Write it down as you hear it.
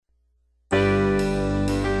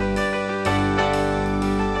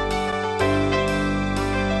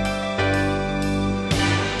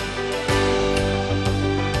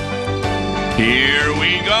Here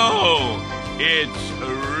we go. It's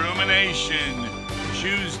Rumination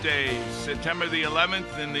Tuesday, September the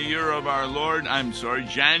 11th in the year of our Lord,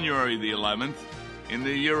 January the 11th in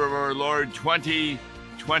the year of our Lord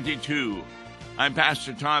 2022. I'm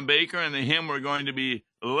Pastor Tom Baker, and the hymn we're going to be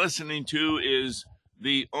listening to is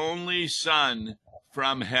The Only Son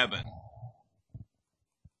from Heaven.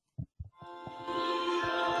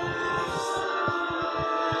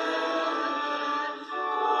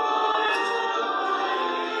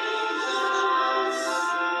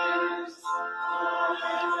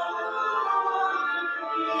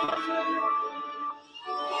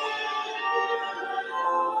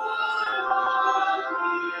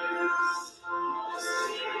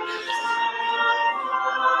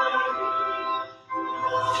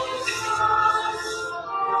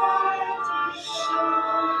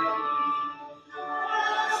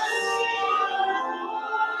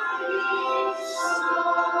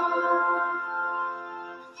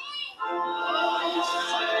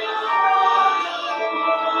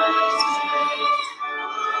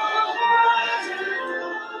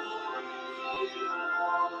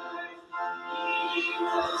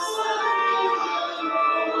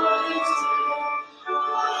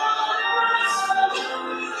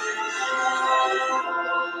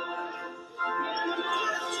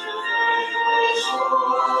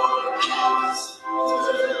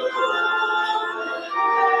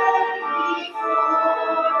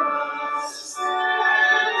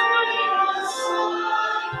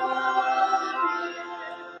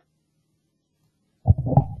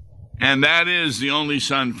 And that is The Only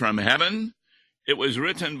Son from Heaven. It was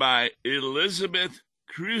written by Elizabeth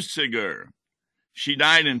Kreuziger. She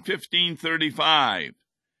died in 1535.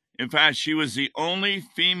 In fact, she was the only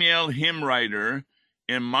female hymn writer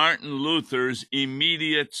in Martin Luther's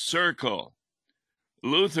immediate circle.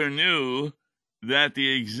 Luther knew that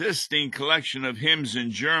the existing collection of hymns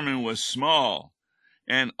in German was small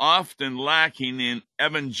and often lacking in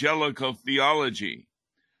evangelical theology.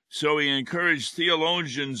 So he encouraged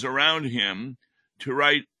theologians around him to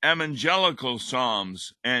write evangelical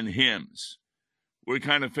psalms and hymns. We're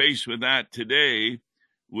kind of faced with that today,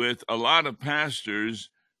 with a lot of pastors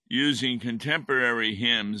using contemporary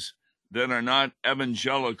hymns that are not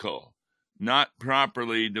evangelical, not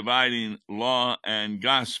properly dividing law and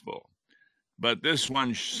gospel. But this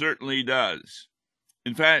one certainly does.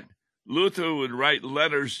 In fact, Luther would write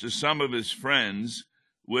letters to some of his friends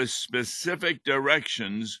with specific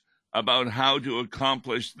directions about how to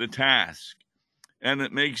accomplish the task. And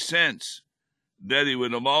it makes sense that he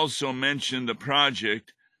would have also mentioned the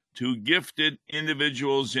project to gifted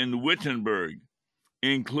individuals in Wittenberg,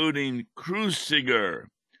 including Kreuziger,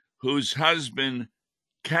 whose husband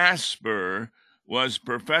Caspar was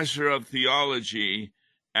professor of theology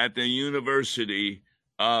at the University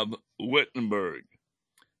of Wittenberg.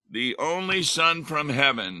 The Only Son from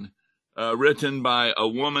Heaven, written by a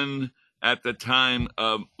woman at the time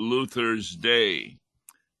of Luther's day.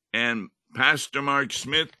 And Pastor Mark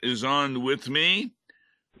Smith is on with me.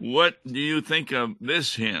 What do you think of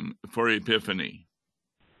this hymn for Epiphany?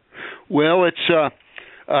 Well, it's a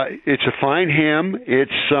fine hymn.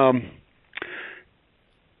 It's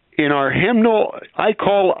in our hymnal. I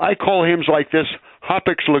call hymns like this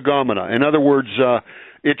hapax legomena. In other words,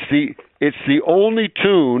 it's the only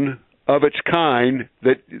tune of its kind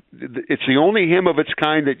it's the only hymn of its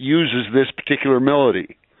kind that uses this particular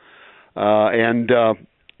melody, and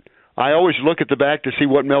I always look at the back to see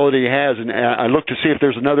what melody it has, and I look to see if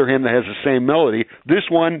there's another hymn that has the same melody. This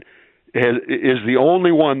one is the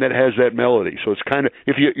only one that has that melody. So it's kind of,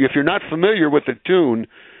 if you're not familiar with the tune,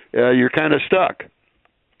 you're kind of stuck.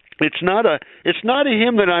 It's not a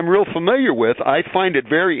hymn that I'm real familiar with. I find it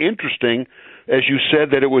very interesting, as you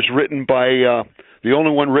said, that it was written by the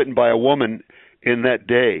only one written by a woman in that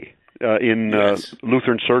day in Yes.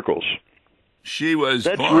 Lutheran circles. She was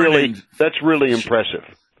that's really impressive.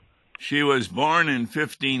 She was born in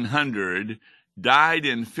 1500, died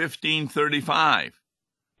in 1535.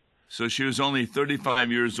 So she was only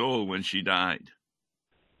 35 years old when she died.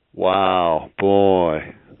 Wow,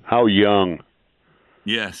 boy, how young.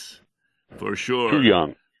 Yes, for sure. Too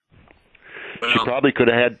young. Well, She probably could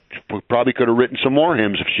have written some more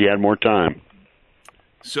hymns if she had more time.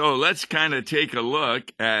 so let's kind of take a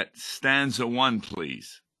look at stanza 1,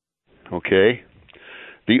 please. Okay.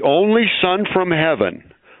 The only Son from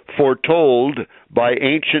heaven, foretold by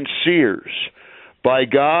ancient seers, by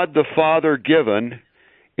God the Father given,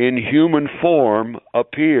 in human form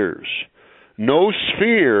appears. No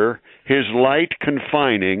sphere his light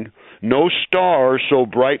confining, no star so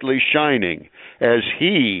brightly shining as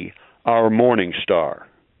he, our morning star.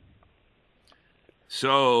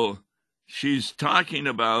 So she's talking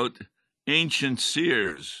about ancient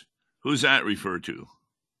seers. Who's that referred to?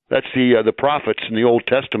 That's the prophets in the Old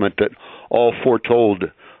Testament that all foretold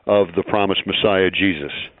of the promised Messiah,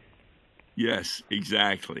 Jesus. Yes,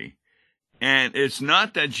 exactly. And it's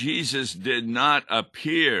not that Jesus did not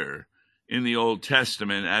appear in the Old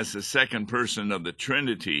Testament as the second person of the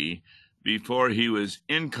Trinity before he was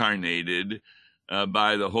incarnated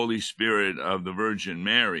by the Holy Spirit of the Virgin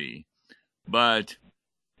Mary. But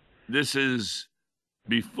this is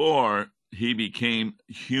before he became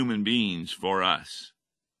human beings for us.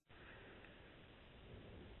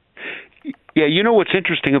 Yeah, you know what's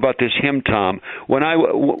interesting about this hymn, Tom? When I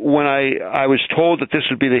was told that this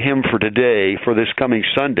would be the hymn for today, for this coming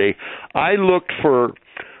Sunday, I looked for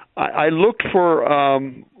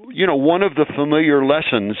one of the familiar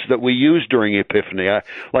lessons that we use during Epiphany.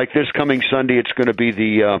 Like this coming Sunday, it's going to be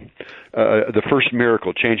the first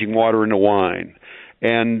miracle, changing water into wine,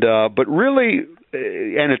 but really,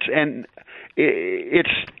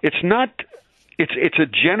 it's not. It's a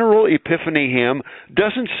general Epiphany hymn.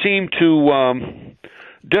 Doesn't seem to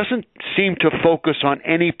focus on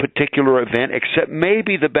any particular event except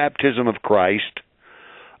maybe the baptism of Christ.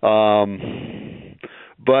 But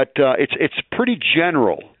it's pretty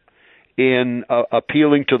general in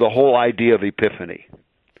appealing to the whole idea of Epiphany.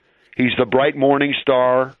 He's the bright morning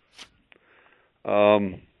star,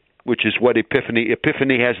 which is what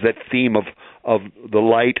Epiphany has, that theme of the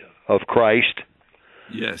light of Christ.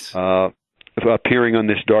 Yes. Appearing on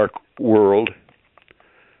this dark world.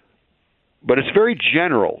 But it's very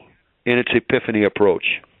general in its Epiphany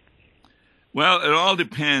approach. Well, it all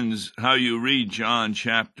depends how you read John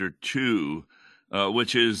chapter 2,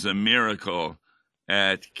 which is the miracle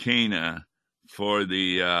at Cana for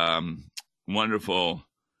the wonderful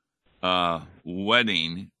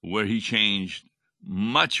wedding where he changed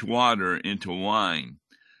much water into wine.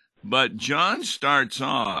 But John starts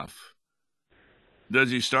off. Does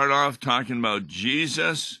he start off talking about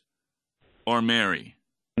Jesus or Mary?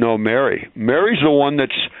 No, Mary. Mary's the one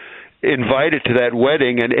that's invited to that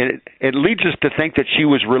wedding, and it leads us to think that she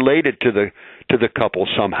was related to the couple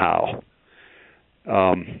somehow.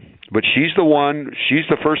 But she's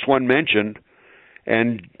the first one mentioned,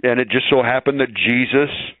 and it just so happened that Jesus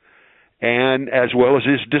and as well as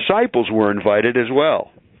his disciples were invited as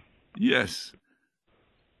well. Yes.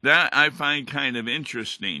 That I find kind of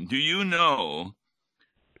interesting. Do you know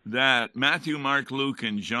that Matthew, Mark, Luke,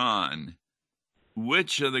 and John,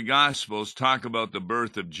 which of the Gospels talk about the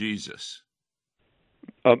birth of Jesus?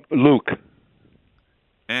 Luke.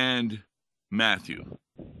 And Matthew.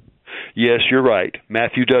 Yes, you're right.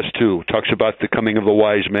 Matthew does too. Talks about the coming of the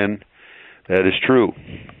wise men. That is true.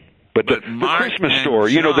 But the Christmas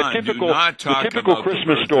story, the typical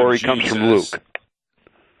Christmas story comes from Luke.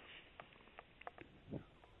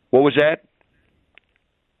 What was that?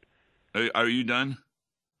 Are you done?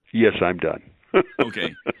 Yes, I'm done.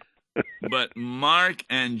 Okay. But Mark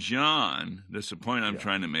and John, that's the point I'm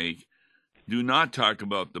trying to make, do not talk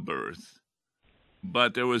about the birth.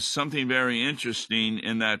 But there was something very interesting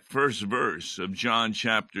in that first verse of John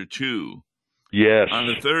chapter 2. Yes. On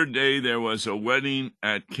the third day there was a wedding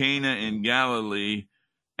at Cana in Galilee,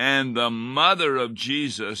 and the mother of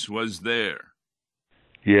Jesus was there.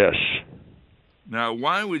 Yes. Now,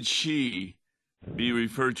 why would she be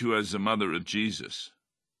referred to as the mother of Jesus?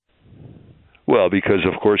 Well, because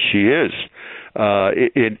of course she is.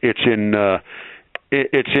 It's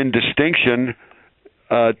in distinction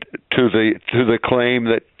to the claim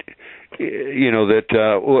that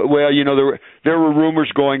there were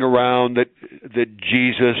rumors going around that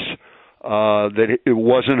Jesus that it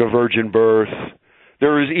wasn't a virgin birth.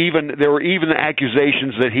 There were even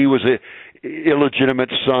accusations that he was an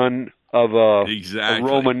illegitimate son of a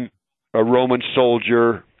Roman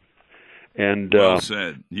soldier. And well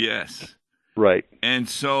said. Yes. Right. And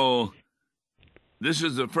so this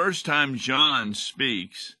is the first time John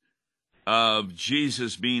speaks of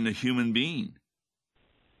Jesus being a human being,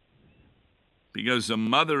 because the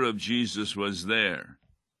mother of Jesus was there.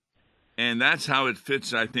 And that's how it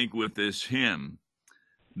fits, I think, with this hymn,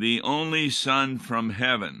 the only Son from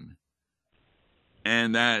heaven,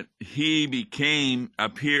 and that he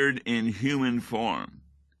appeared in human form.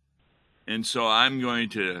 And so I'm going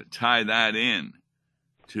to tie that in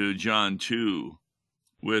to John 2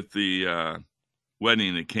 with the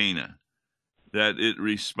wedding at Cana, that it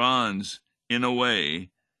responds in a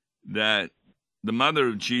way that the mother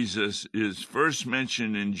of Jesus is first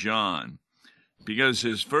mentioned in John, because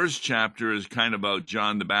his first chapter is kind of about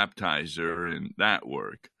John the Baptizer and that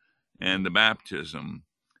work and the baptism.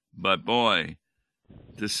 But boy,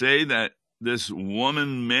 to say that this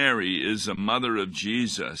woman Mary is the mother of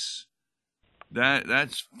Jesus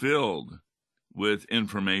that's filled with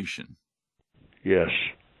information. Yes.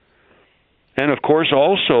 And of course,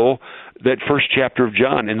 also that first chapter of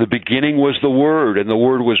John, in the beginning was the Word, and the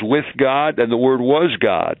Word was with God, and the Word was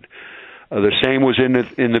God. The same was in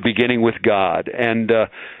the beginning with God, and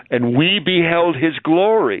we beheld His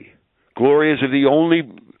glory. Glory is of the only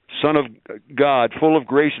Son of God, full of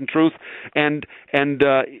grace and truth. And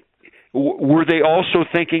were they also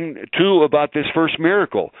thinking too about this first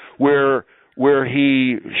miracle, where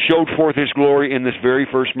He showed forth His glory in this very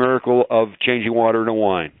first miracle of changing water into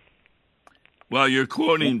wine? Well, you're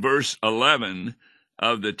quoting verse 11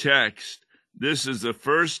 of the text. This is the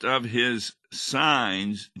first of His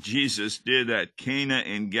signs Jesus did at Cana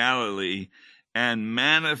in Galilee, and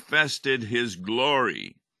manifested His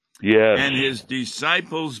glory. Yes. And His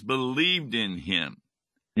disciples believed in Him.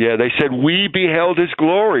 Yeah, they said, we beheld His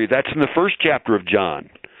glory. That's in the first chapter of John.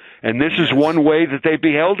 And this is one way that they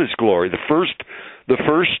beheld His glory, the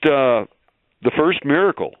first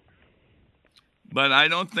miracle. But I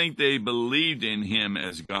don't think they believed in Him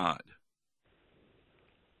as God.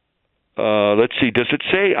 Let's see. Does it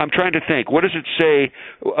say? I'm trying to think. What does it say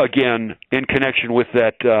again in connection with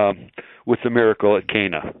that with the miracle at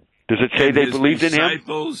Cana? Does it say they believed in Him? His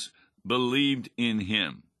disciples believed in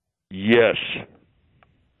Him. Yes.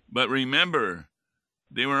 But remember,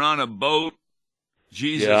 they were on a boat.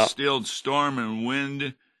 Jesus stilled storm and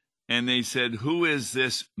wind, and they said, "Who is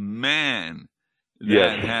this man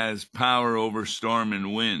that has power over storm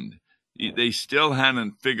and wind?" They still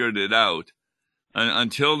hadn't figured it out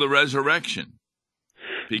until the resurrection,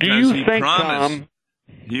 because He promised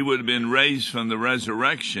He would have been raised from the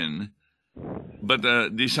resurrection, but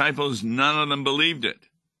the disciples, none of them believed it.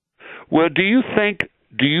 Well, do you think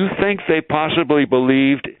they possibly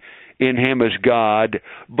believed in Him as God,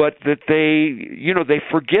 but that they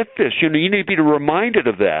forget this? You need to be reminded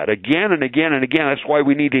of that again and again and again. That's why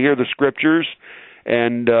we need to hear the Scriptures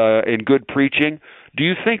and in good preaching. Do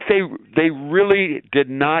you think they really did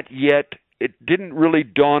not yet? It didn't really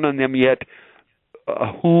dawn on them yet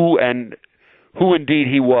who indeed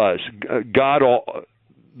He was, God,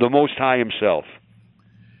 the Most High Himself.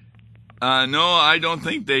 No, I don't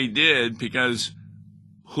think they did, because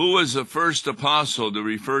who was the first apostle to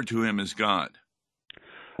refer to Him as God?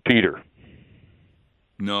 Peter.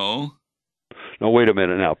 No. No, wait a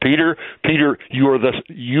minute now. Peter, you are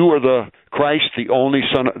the Christ, the only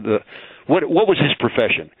Son of the. What was his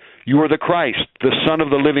profession? You are the Christ, the Son of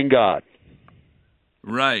the living God.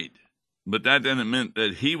 Right, but that didn't mean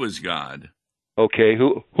that He was God. Okay,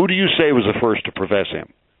 who do you say was the first to profess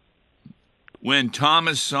Him? When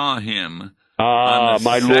Thomas saw Him.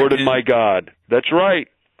 My Lord and my God. That's right.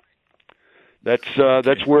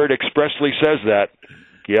 That's where it expressly says that.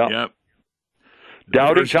 Yeah. Yep.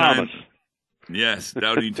 Doubting Thomas. Yes,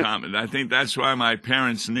 Doubting Thomas. I think that's why my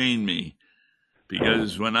parents named me,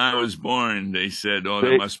 because when I was born, they said,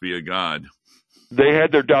 there must be a God. They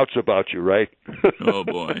had their doubts about you, right? Oh,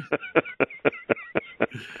 boy.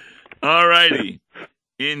 All righty.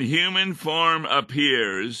 In human form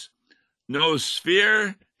appears, no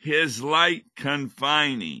sphere His light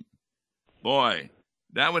confining. Boy,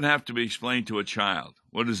 that would have to be explained to a child.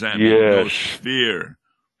 What does that mean? No sphere.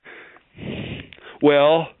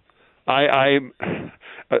 Well, I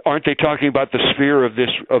aren't they talking about the sphere of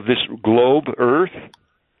this globe, Earth?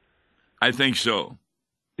 I think so.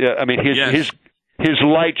 Yeah, I mean his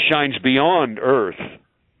light shines beyond Earth.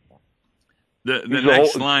 The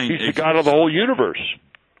next line. He's the God of the whole universe.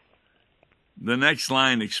 The next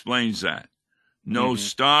line explains that. No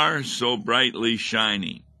star so brightly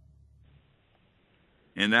shining.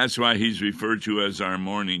 And that's why He's referred to as our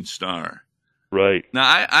morning star. Right.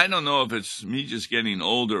 Now, I don't know if it's me just getting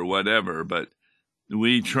old or whatever, but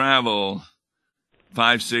we travel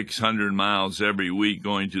 500-600 miles every week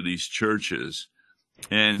going to these churches.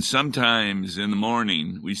 And sometimes in the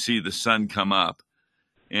morning, we see the sun come up.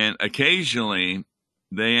 And occasionally,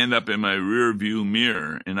 they end up in my rear view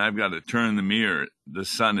mirror, and I've got to turn the mirror. The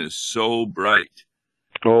sun is so bright.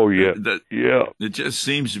 Oh, yeah. It just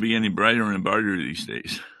seems to be getting brighter and brighter these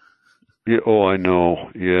days. Yeah. Oh, I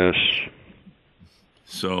know. Yes.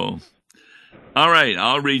 So, all right,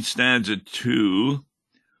 I'll read stanza 2.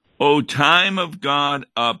 O time of God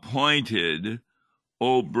appointed,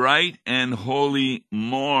 O bright and holy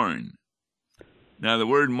morn. Now, the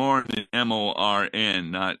word morn is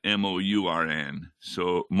M-O-R-N, not M-O-U-R-N,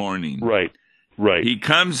 so morning. Right. He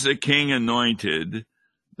comes the King anointed,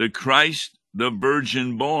 the Christ, the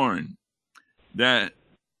Virgin born, that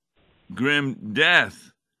grim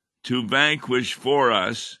death to vanquish for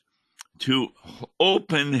us, to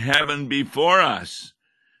open heaven before us,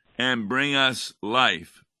 and bring us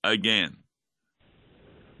life again.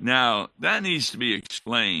 Now, that needs to be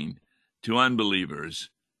explained to unbelievers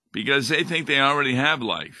because they think they already have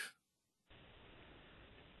life.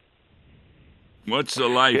 What's the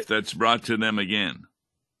life that's brought to them again?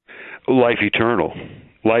 Life eternal,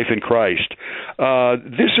 life in Christ.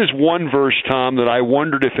 This is one verse, Tom, that I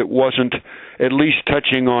wondered if it wasn't at least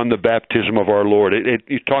touching on the baptism of our Lord.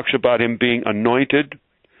 It talks about him being anointed,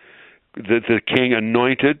 the king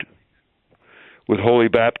anointed with holy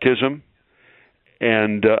baptism,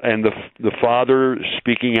 and the Father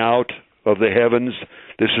speaking out of the heavens,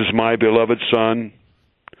 "This is my beloved Son,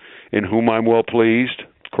 in whom I'm well pleased."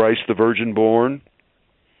 Christ the Virgin born.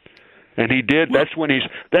 And he did. That's when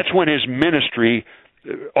his ministry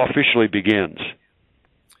officially begins.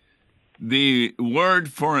 The word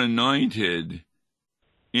for anointed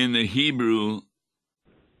in the Hebrew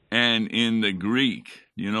and in the Greek,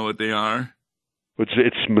 do you know what they are?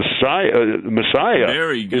 It's Messiah. Messiah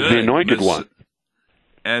Very good. Is the anointed one.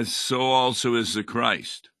 As so also is the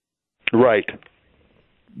Christ. Right.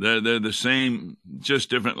 They're the same, just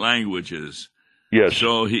different languages. Yes.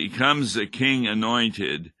 So he comes the king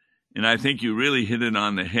anointed, and I think you really hit it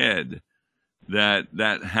on the head that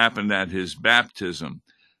happened at his baptism.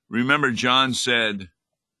 Remember, John said,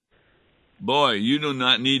 "Boy, you do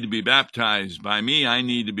not need to be baptized by me. I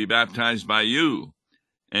need to be baptized by you."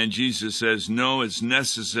 And Jesus says, "No, it's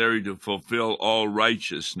necessary to fulfill all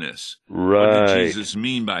righteousness." Right. What did Jesus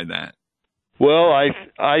mean by that? Well,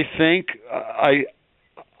 I think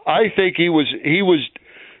he was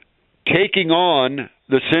taking on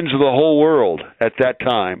the sins of the whole world at that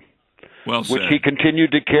time. Well said. Which he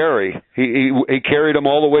continued to carry. He carried them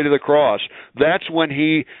all the way to the cross. That's when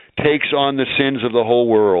he takes on the sins of the whole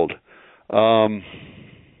world.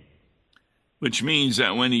 Which means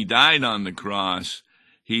that when he died on the cross,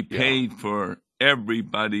 he paid for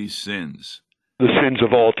everybody's sins. The sins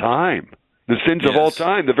of all time. The sins of all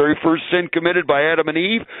time. The very first sin committed by Adam and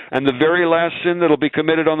Eve, and the very last sin that will be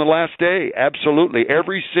committed on the last day. Absolutely.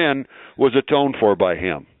 Every sin was atoned for by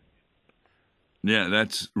him. Yeah,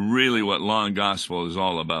 that's really what Law and Gospel is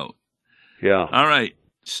all about. Yeah. All right.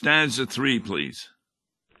 Stanza 3, please.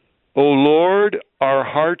 O Lord, our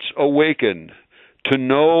hearts awaken to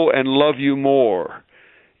know and love you more,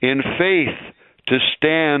 in faith to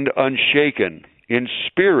stand unshaken, in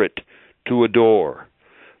spirit to adore,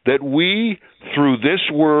 that we, through this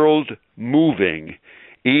world moving,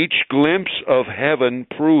 each glimpse of heaven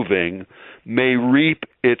proving, may reap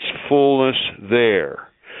its fullness there.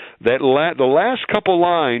 That the last couple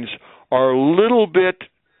lines are a little bit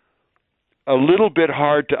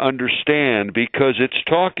hard to understand because it's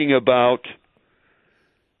talking about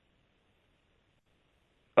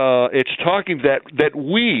that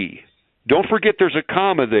we, don't forget there's a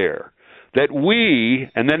comma there, that we,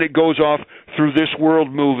 and then it goes off, through this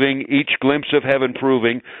world moving, each glimpse of heaven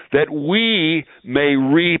proving, that we may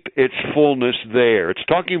reap its fullness there. It's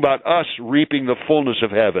talking about us reaping the fullness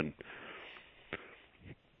of heaven.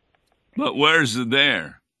 But where's the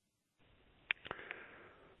there?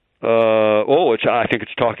 I think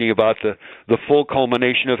it's talking about the full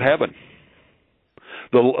culmination of heaven,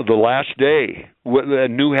 the last day, a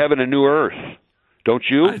new heaven and new earth. Don't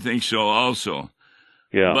you? I think so also.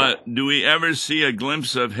 Yeah. But do we ever see a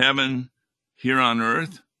glimpse of heaven here on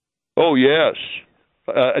earth? Oh, yes.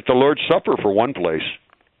 At the Lord's Supper, for one place.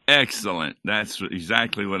 Excellent. That's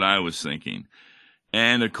exactly what I was thinking.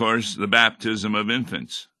 And, of course, the baptism of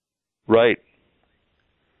infants. Right.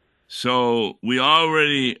 So we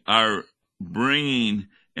already are bringing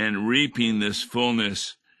and reaping this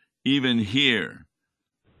fullness even here,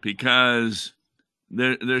 because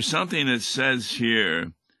there's something that says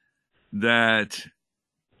here that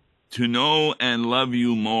to know and love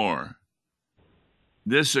you more.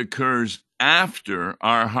 This occurs after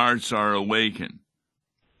our hearts are awakened.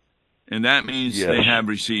 And that means they have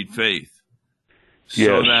received faith.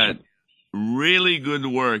 So that really good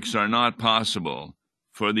works are not possible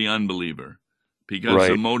for the unbeliever, because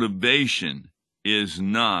the motivation is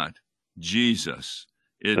not Jesus.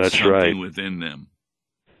 It's something within them.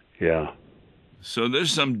 Yeah. So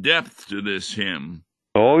there's some depth to this hymn.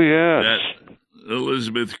 Oh, yes. That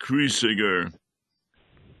Elizabeth Kreuziger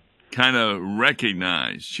kind of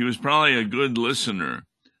recognized. She was probably a good listener.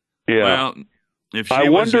 Yeah. Well, if she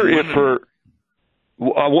wonder if her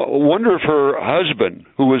husband,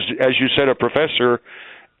 who was, as you said, a professor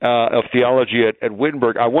of theology at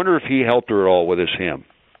Wittenberg, I wonder if he helped her at all with this hymn.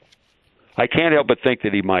 I can't help but think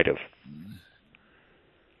that he might have.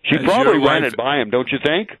 She probably ran it by him, don't you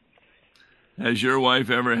think? Has your wife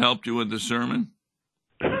ever helped you with the sermon?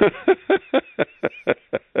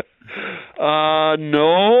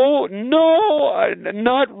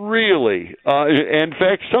 Not really. In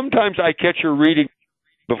fact, sometimes I catch her reading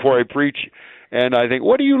before I preach, and I think,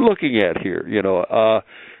 "What are you looking at here?"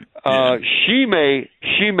 She may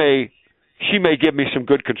give me some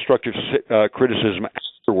good constructive criticism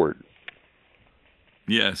afterward.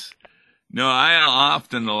 Yes. No, I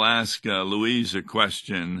often will ask Louise a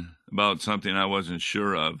question about something I wasn't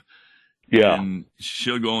sure of. Yeah. And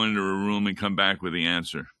she'll go into her room and come back with the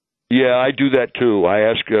answer. Yeah, I do that too. I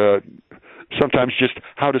ask sometimes just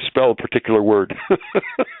how to spell a particular word.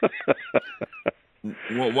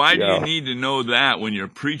 Well, why do you need to know that when you're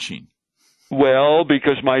preaching? Well,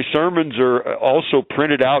 because my sermons are also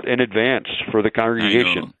printed out in advance for the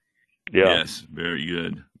congregation. Yeah. Yes, very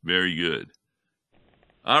good. Very good.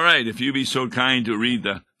 All right, if you be so kind to read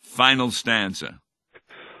the final stanza.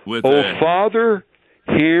 Father,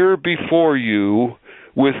 here before you,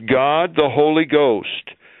 with God the Holy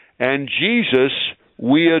Ghost, and Jesus,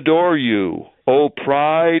 we adore you, O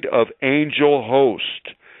pride of angel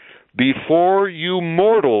host. Before you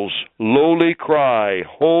mortals lowly cry,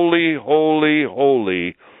 holy, holy,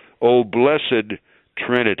 holy, O blessed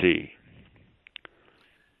Trinity.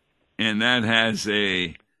 And that has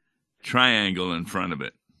a triangle in front of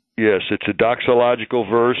it. Yes, it's a doxological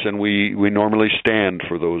verse, and we normally stand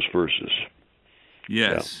for those verses.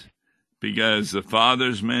 Yes, because the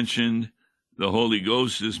Father's mentioned, the Holy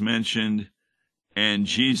Ghost is mentioned, and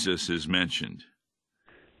Jesus is mentioned.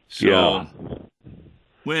 So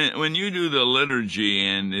when you do the liturgy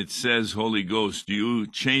and it says Holy Ghost, do you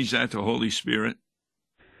change that to Holy Spirit?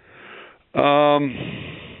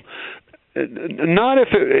 Not if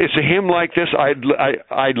it's a hymn like this.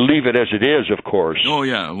 I'd leave it as it is, of course. Oh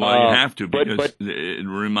yeah, well you have to because it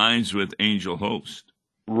reminds with angel host.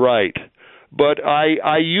 Right, but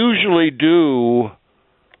I usually do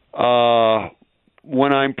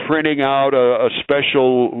when I'm printing out a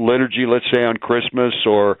special liturgy, let's say on Christmas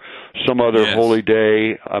or some other holy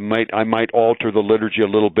day. I might alter the liturgy a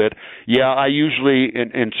little bit. Yeah, I usually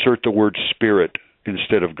insert the word Spirit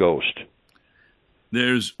instead of Ghost.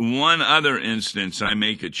 There's one other instance I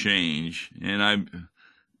make a change, and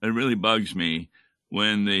it really bugs me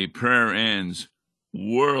when the prayer ends,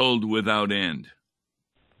 world without end.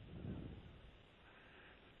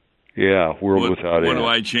 Yeah, world without end. What do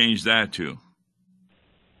I change that to?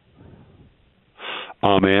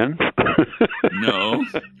 Amen. No.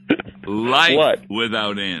 Life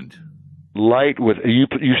without end. Light with you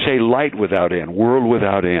say light without end, world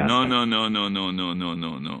without end. No.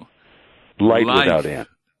 Light without end.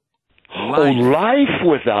 Oh, life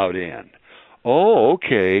without end. Oh,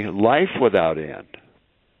 okay. Life without end.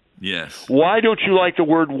 Yes. Why don't you like the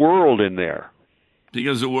word world in there?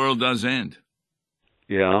 Because the world does end.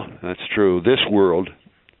 Yeah, that's true. This world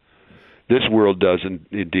does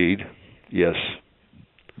indeed. Yes.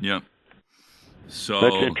 Yep. So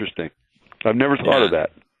that's interesting. I've never thought of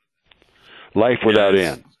that. Life without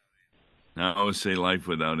end. I always say life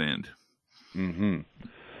without end. Mm-hmm.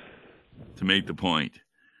 To make the point.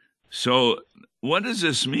 So what does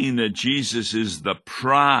this mean that Jesus is the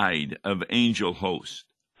pride of angel host?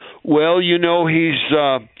 Well, he's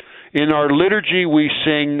in our liturgy we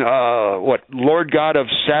sing Lord God of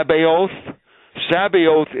Sabaoth.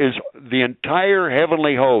 Sabaoth is the entire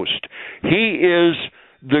heavenly host. He is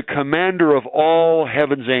the commander of all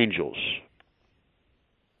heaven's angels.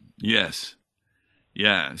 Yes.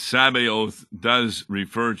 Yeah, Sabaoth does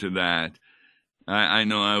refer to that. I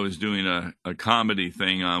know I was doing a comedy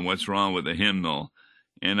thing on what's wrong with the hymnal,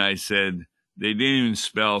 and I said they didn't even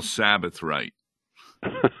spell Sabbath right.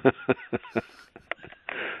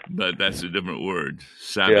 But that's a different word,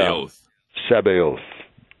 Sabaoth. Yeah. Sabaoth.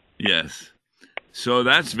 Yes. So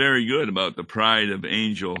that's very good about the pride of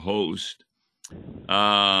angel host.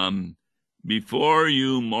 Before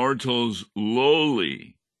you mortals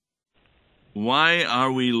lowly. Why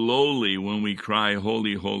are we lowly when we cry,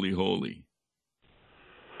 holy, holy, holy?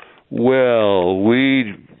 Well,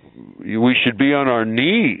 we should be on our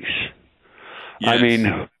knees. Yes. I mean,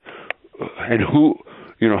 and who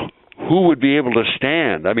would be able to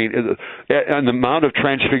stand? I mean, on the Mount of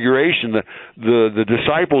Transfiguration, the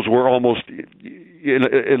disciples were almost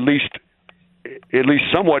at least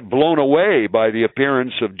somewhat blown away by the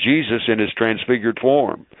appearance of Jesus in his transfigured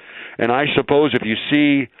form. And I suppose if you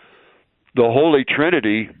see the Holy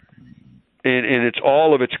Trinity in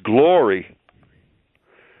all of its glory,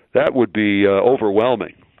 that would be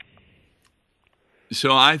overwhelming.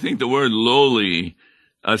 So I think the word lowly,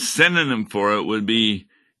 a synonym for it would be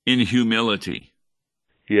in humility.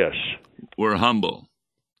 Yes. We're humble.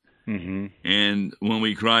 Mm-hmm. And when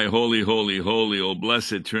we cry, holy, holy, holy, O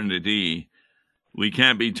blessed Trinity, we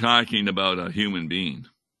can't be talking about a human being.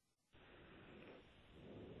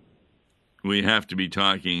 We have to be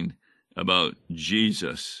talking about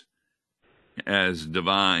Jesus as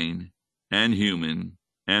divine and human,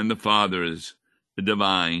 and the Father as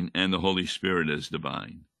divine, and the Holy Spirit as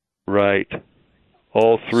divine. Right.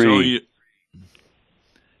 All three. So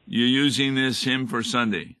you're using this hymn for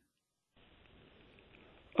Sunday?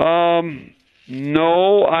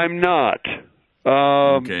 No, I'm not.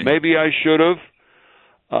 Okay. Maybe I should have.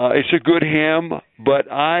 It's a good hymn, but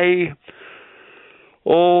I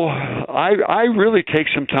really take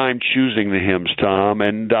some time choosing the hymns, Tom,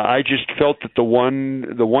 and I just felt that the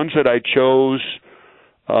ones that I chose,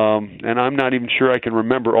 and I'm not even sure I can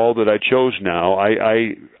remember all that I chose now.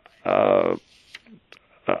 I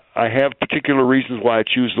have particular reasons why I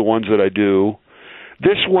choose the ones that I do.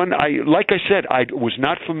 This one, like I said, I was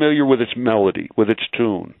not familiar with its melody, with its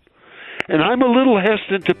tune, and I'm a little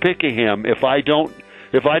hesitant to pick a hymn if I don't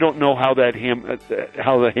know how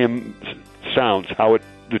the hymn sounds, how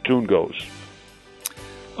the tune goes.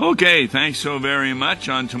 Okay, thanks so very much.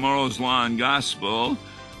 On tomorrow's Law and Gospel,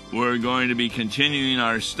 we're going to be continuing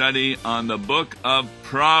our study on the book of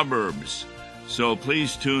Proverbs. So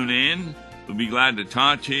please tune in. We'll be glad to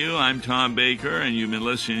talk to you. I'm Tom Baker, and you've been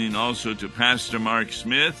listening also to Pastor Mark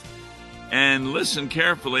Smith. And listen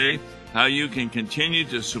carefully how you can continue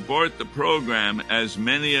to support the program as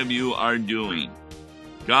many of you are doing.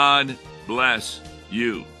 God bless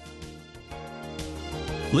you.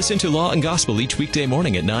 Listen to Law and Gospel each weekday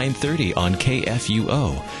morning at 9:30 on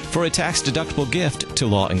KFUO. For a tax-deductible gift to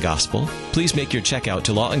Law and Gospel, please make your check out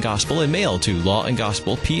to Law and Gospel and mail to Law and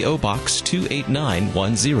Gospel, P.O. Box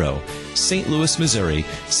 28910, St. Louis, Missouri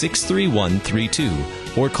 63132,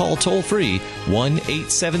 or call toll-free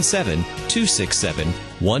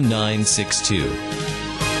 1-877-267-1962.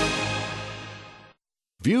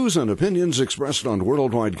 Views and opinions expressed on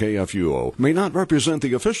Worldwide KFUO may not represent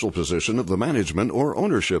the official position of the management or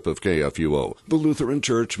ownership of KFUO, the Lutheran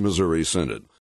Church Missouri Synod.